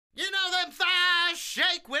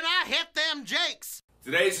shake when I hit them jakes.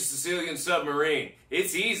 Today's a Sicilian Submarine.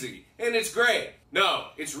 It's easy, and it's great. No,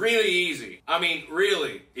 it's really easy. I mean,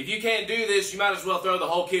 really. If you can't do this, you might as well throw the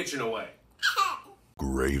whole kitchen away.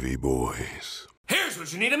 Gravy Boys. Here's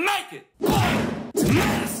what you need to make it. Butter,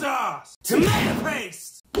 tomato sauce, tomato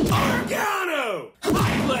paste, oregano,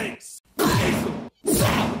 hot flakes, basil,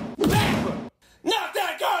 salt, pepper. Knock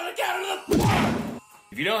that garlic out of the pot.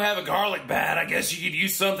 If you don't have a garlic bat, I guess you could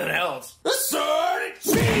use something else. Assorted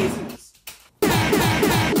cheeses.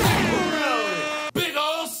 Pepperoni. Big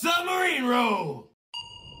old submarine roll.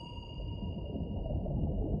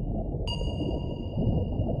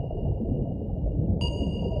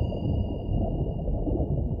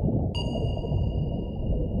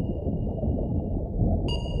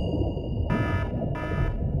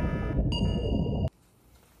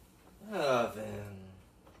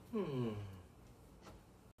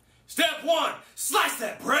 Step 1, slice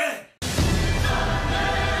that bread.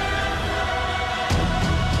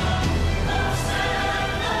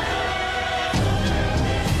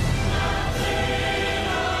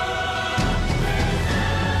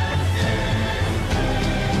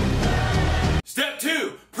 Step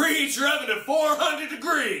 2, preheat your oven to 400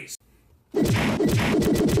 degrees.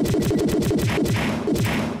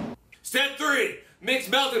 Step 3, mix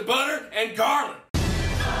melted butter and garlic.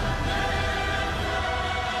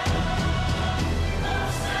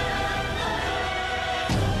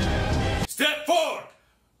 Step 4,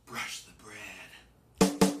 brush the bread.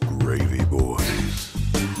 Gravy Boys.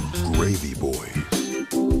 Gravy Boys.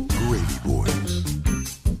 Gravy Boys.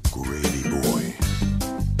 Gravy Boys.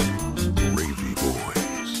 Gravy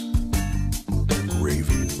Boys.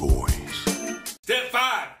 Gravy Boys. Step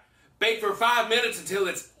 5, bake for 5 minutes until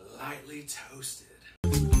it's lightly toasted.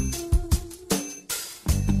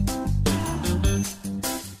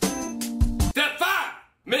 Step 5,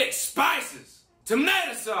 mix spices,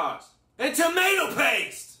 tomato sauce, and tomato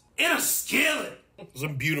paste in a skillet.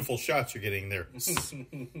 Some beautiful shots you're getting there.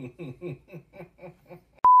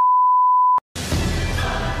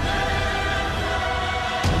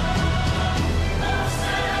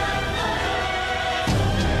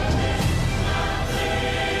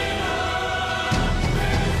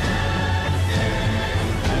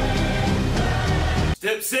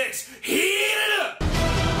 Step 6, heat it up.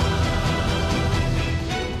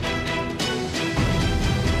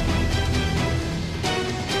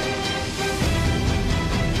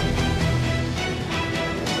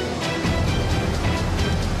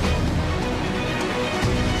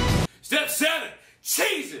 Step 7,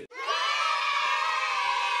 cheese it.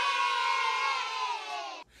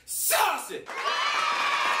 Sauce it.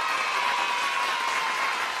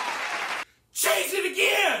 Cheese it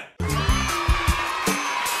again.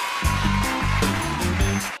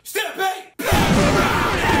 Step 8,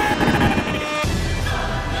 pepperoni.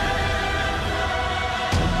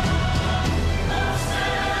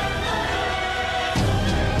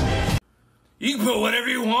 You can put whatever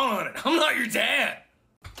you want on it. I'm not your dad.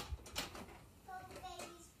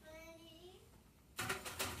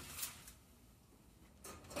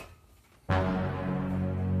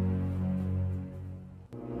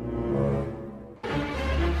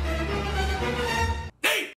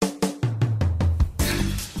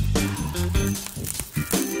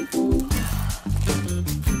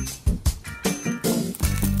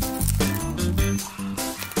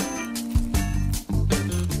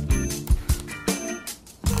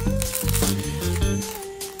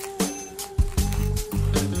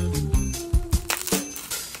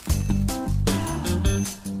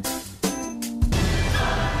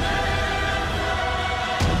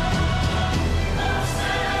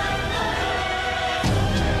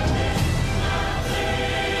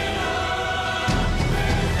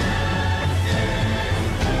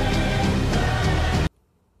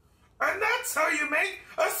 That's how you make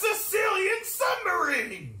a Sicilian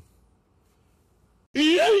submarine!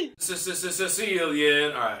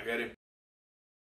 Sicilian. Alright, ready?